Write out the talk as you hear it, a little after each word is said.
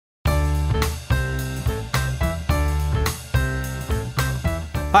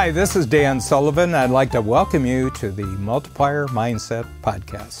Hi, this is Dan Sullivan. I'd like to welcome you to the Multiplier Mindset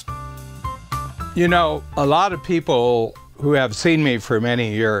Podcast. You know, a lot of people who have seen me for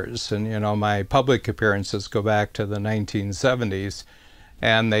many years, and my public appearances go back to the 1970s,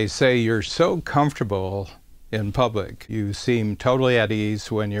 and they say you're so comfortable in public. You seem totally at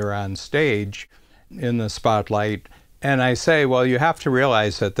ease when you're on stage in the spotlight. And I say, well, you have to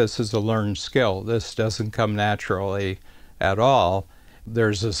realize that this is a learned skill. This doesn't come naturally at all.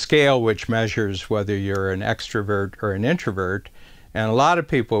 There's a scale which measures whether you're an extrovert or an introvert. And a lot of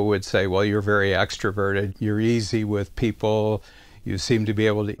people would say, well, you're very extroverted. You're easy with people. You seem to be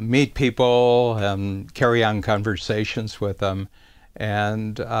able to meet people and carry on conversations with them.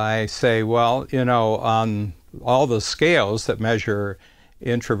 And I say, well, on all the scales that measure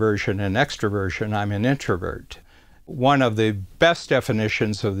introversion and extroversion, I'm an introvert. One of the best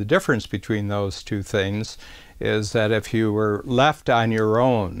definitions of the difference between those two things is that if you were left on your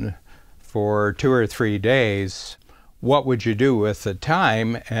own for 2 or 3 days, what would you do with the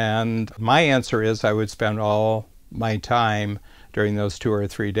time? And my answer is I would spend all my time during those 2 or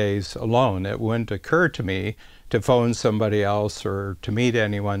 3 days alone. It wouldn't occur to me to phone somebody else or to meet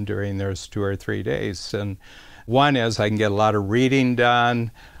anyone during those 2 or 3 days. And one is I can get a lot of reading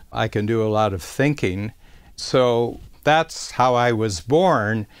done. I can do a lot of thinking. So that's how I was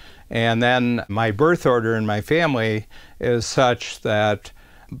born. And then my birth order in my family is such that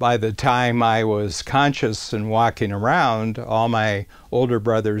by the time I was conscious and walking around, all my older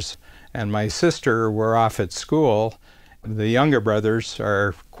brothers and my sister were off at school. The younger brothers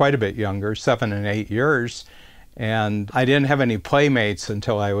are quite a bit younger, 7 and 8 years. And I didn't have any playmates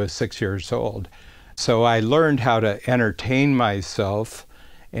until I was 6 years old. So I learned how to entertain myself,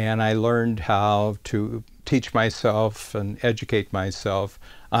 and I learned how to teach myself and educate myself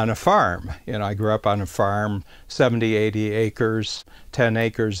on a farm. I grew up on a farm, 70, 80 acres, 10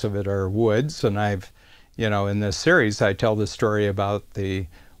 acres of it are woods. And in this series, I tell the story about the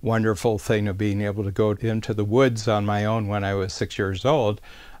wonderful thing of being able to go into the woods on my own when I was 6 years old.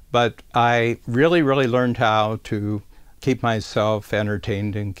 But I really, really learned how to keep myself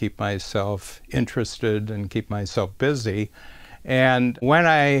entertained and keep myself interested and keep myself busy. And when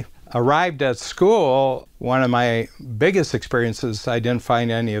I arrived at school, one of my biggest experiences, I didn't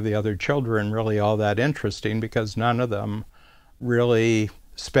find any of the other children really all that interesting because none of them really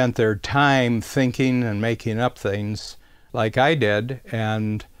spent their time thinking and making up things like I did.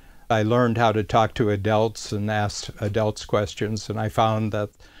 And I learned how to talk to adults and ask adults questions, and I found that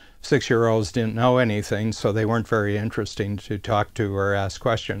 6-year-olds didn't know anything, so they weren't very interesting to talk to or ask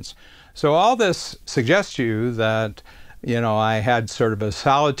questions. So all this suggests to you that I had sort of a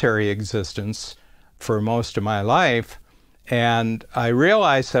solitary existence for most of my life, and I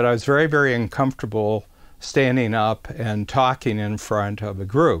realized that I was very, very uncomfortable standing up and talking in front of a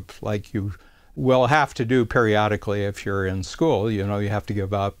group, like you will have to do periodically if you're in school. You have to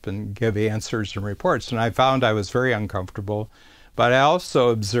give up and give answers and reports, and I found I was very uncomfortable. But I also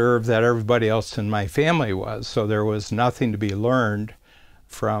observed that everybody else in my family was, so there was nothing to be learned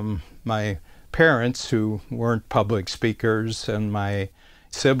from my parents who weren't public speakers, and my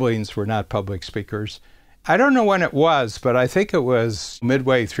siblings were not public speakers. I don't know when it was, but I think it was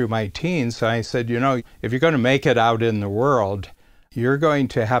midway through my teens. I said, if you're going to make it out in the world, you're going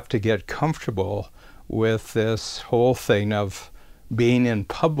to have to get comfortable with this whole thing of being in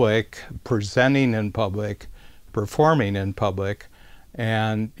public, presenting in public, performing in public,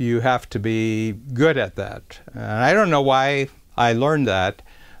 and you have to be good at that. And I don't know why I learned that,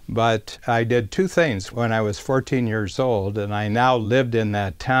 but I did 2 things when I was 14 years old, and I now lived in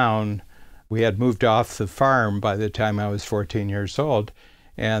that town. We had moved off the farm by the time I was 14 years old,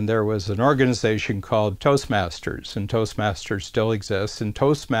 and there was an organization called Toastmasters, and Toastmasters still exists, and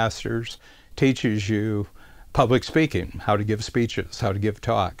Toastmasters teaches you public speaking, how to give speeches, how to give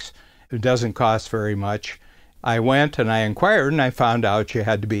talks. It doesn't cost very much. I went and I inquired, and I found out you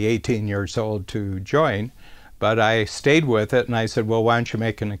had to be 18 years old to join. But I stayed with it, and I said, well, why don't you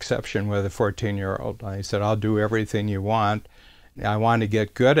make an exception with a 14-year-old? I said, I'll do everything you want. I want to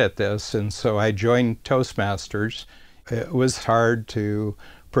get good at this. And so I joined Toastmasters. It was hard to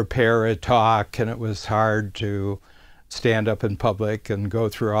prepare a talk, and it was hard to stand up in public and go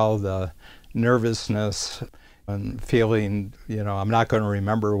through all the nervousness and feeling, I'm not going to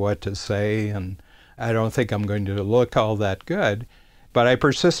remember what to say, and I don't think I'm going to look all that good. But I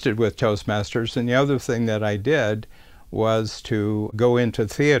persisted with Toastmasters, and the other thing that I did was to go into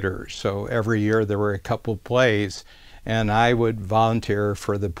theater. So every year there were a couple plays, and I would volunteer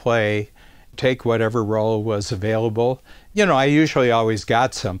for the play, take whatever role was available. I usually always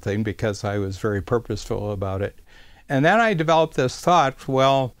got something because I was very purposeful about it. And then I developed this thought,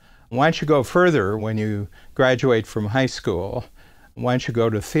 well, why don't you go further when you graduate from high school? Why don't you go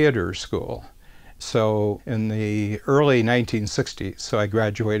to theater school? So in the early 1960s, so I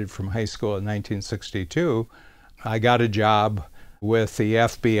graduated from high school in 1962, I got a job with the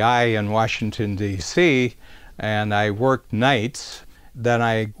FBI in Washington, D.C., and I worked nights. Then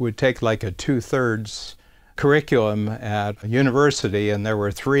I would take like a 2/3 curriculum at a university, and there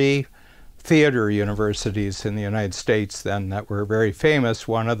were 3 theater universities in the United States then that were very famous.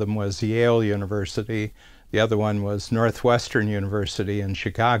 One of them was Yale University. The other one was Northwestern University in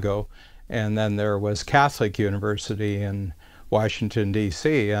Chicago. And then there was Catholic University in Washington,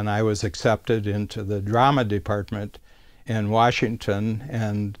 D.C. And I was accepted into the drama department in Washington.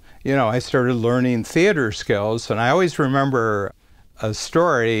 And, I started learning theater skills. And I always remember a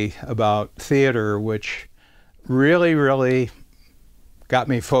story about theater which really, really got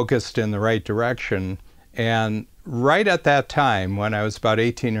me focused in the right direction. And right at that time, when I was about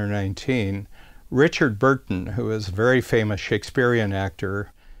 18 or 19, Richard Burton, who is a very famous Shakespearean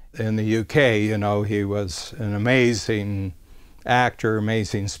actor in the UK, he was an amazing actor,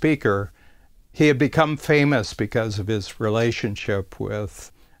 amazing speaker. He had become famous because of his relationship with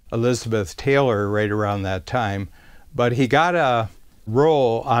Elizabeth Taylor right around that time. But he got a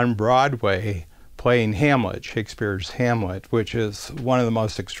role on Broadway playing Hamlet, Shakespeare's Hamlet, which is one of the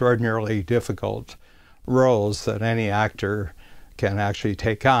most extraordinarily difficult roles that any actor can actually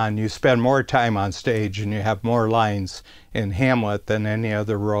take on. You spend more time on stage and you have more lines in Hamlet than any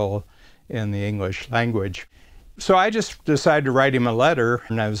other role in the English language. So I just decided to write him a letter,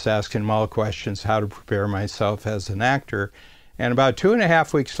 and I was asking him all questions how to prepare myself as an actor. And about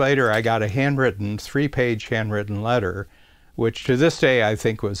 2.5 weeks later, I got a 3-page handwritten letter, which to this day I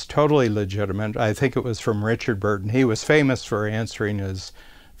think was totally legitimate. I think it was from Richard Burton. He was famous for answering his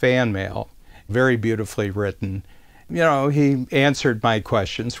fan mail, very beautifully written. He answered my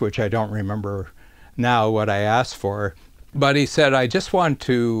questions, which I don't remember now what I asked for. But he said, I just want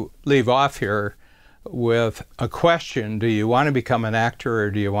to leave off here with a question. Do you want to become an actor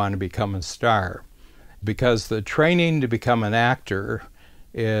or do you want to become a star? Because the training to become an actor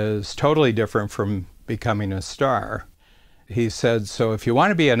is totally different from becoming a star. He said, so if you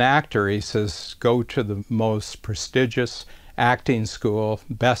want to be an actor, he says, go to the most prestigious acting school,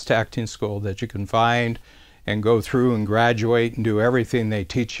 best acting school that you can find, and go through and graduate and do everything they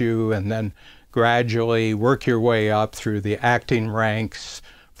teach you, and then gradually work your way up through the acting ranks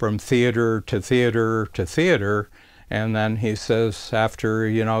from theater to theater to theater. And then he says,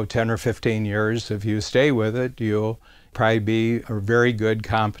 after, 10 or 15 years, if you stay with it, you'll probably be a very good,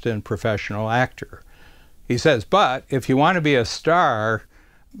 competent professional actor. He says, but if you want to be a star,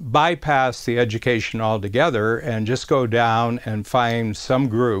 bypass the education altogether and just go down and find some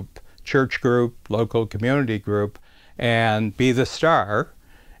group, church group, local community group, and be the star.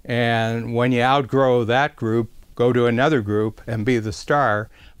 And when you outgrow that group, go to another group and be the star,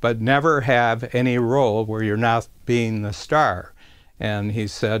 but never have any role where you're not being the star. And he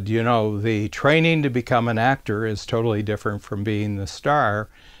said, the training to become an actor is totally different from being the star.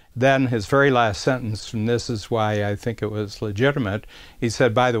 Then his very last sentence, and this is why I think it was legitimate, he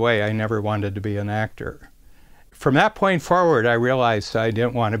said, by the way, I never wanted to be an actor. From that point forward, I realized I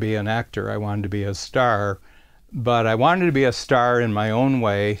didn't want to be an actor. I wanted to be a star. But I wanted to be a star in my own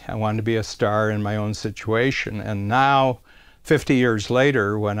way. I wanted to be a star in my own situation. And now, 50 years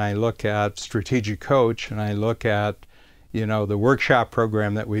later, when I look at Strategic Coach and I look at, the workshop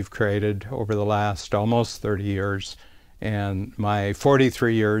program that we've created over the last almost 30 years, and my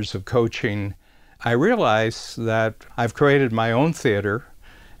 43 years of coaching, I realize that I've created my own theater,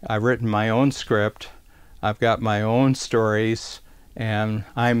 I've written my own script, I've got my own stories, and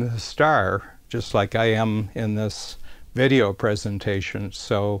I'm the star, just like I am in this video presentation.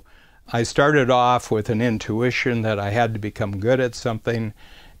 So I started off with an intuition that I had to become good at something,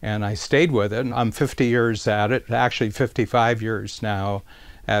 and I stayed with it. I'm 50 years at it, actually 55 years now,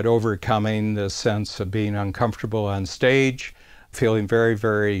 at overcoming the sense of being uncomfortable on stage, feeling very,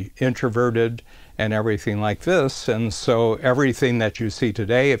 very introverted and everything like this. And so everything that you see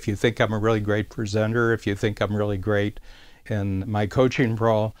today, if you think I'm a really great presenter, if you think I'm really great in my coaching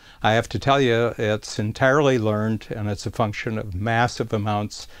role, I have to tell you it's entirely learned, and it's a function of massive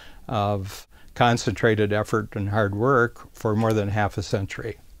amounts of concentrated effort and hard work for more than half a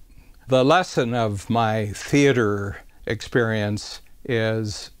century. The lesson of my theater experience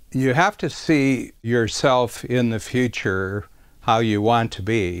is you have to see yourself in the future how you want to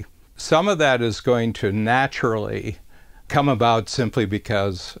be. Some of that is going to naturally come about simply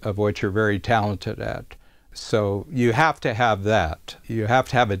because of what you're very talented at. So you have to have that. You have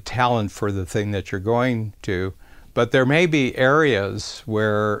to have a talent for the thing that you're going to, But there may be areas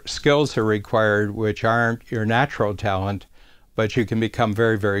where skills are required which aren't your natural talent, but you can become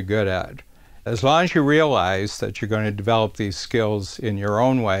very, very good at. As long as you realize that you're going to develop these skills in your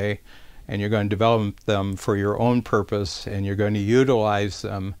own way, and you're going to develop them for your own purpose, and you're going to utilize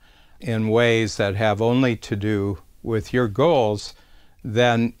them in ways that have only to do with your goals,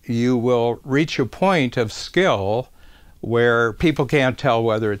 then you will reach a point of skill where people can't tell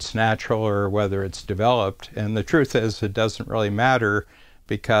whether it's natural or whether it's developed. And the truth is, it doesn't really matter,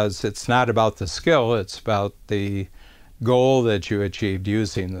 because it's not about the skill, it's about the goal that you achieved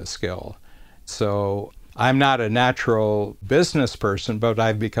using the skill. So I'm not a natural business person, but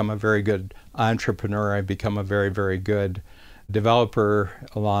I've become a very good entrepreneur. I've become a very, very good developer.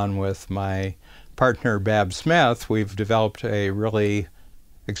 Along with my partner, Bab Smith, we've developed a really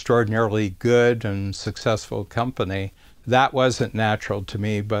extraordinarily good and successful company. That wasn't natural to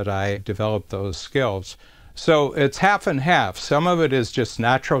me, but I developed those skills. So it's half and half. Some of it is just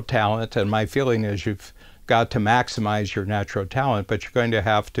natural talent, and my feeling is you've got to maximize your natural talent, but you're going to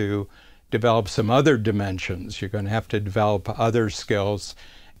have to develop some other dimensions. You're going to have to develop other skills.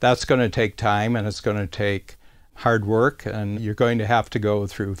 That's going to take time, and it's going to take hard work, and you're going to have to go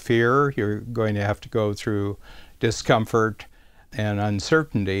through fear. You're going to have to go through discomfort and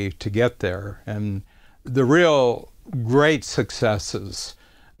uncertainty to get there. And the real great successes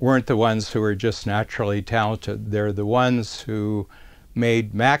weren't the ones who were just naturally talented. They're the ones who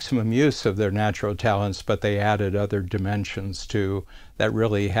made maximum use of their natural talents, but they added other dimensions too that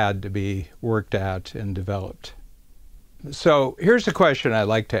really had to be worked at and developed. So here's a question I'd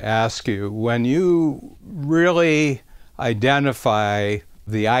like to ask you. When you really identify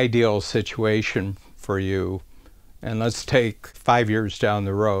the ideal situation for you, and let's take 5 years down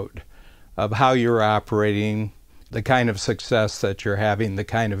the road of how you're operating, the kind of success that you're having, the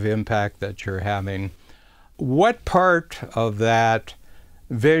kind of impact that you're having, what part of that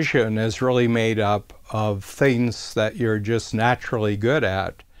vision is really made up of things that you're just naturally good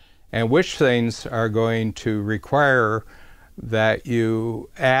at, and which things are going to require that you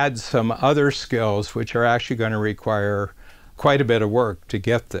add some other skills which are actually going to require quite a bit of work to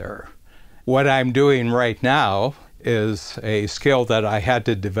get there? What I'm doing right now is a skill that I had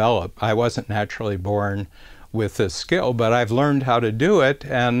to develop. I wasn't naturally born with this skill, but I've learned how to do it,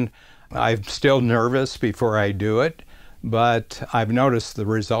 and I'm still nervous before I do it. But I've noticed the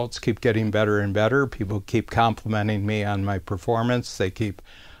results keep getting better and better. People keep complimenting me on my performance. They keep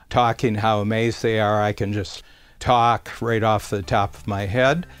talking how amazed they are. I can just talk right off the top of my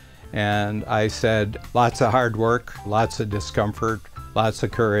head. And I said, lots of hard work, lots of discomfort, lots of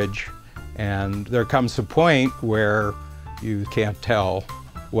courage. And there comes a point where you can't tell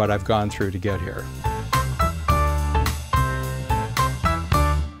what I've gone through to get here.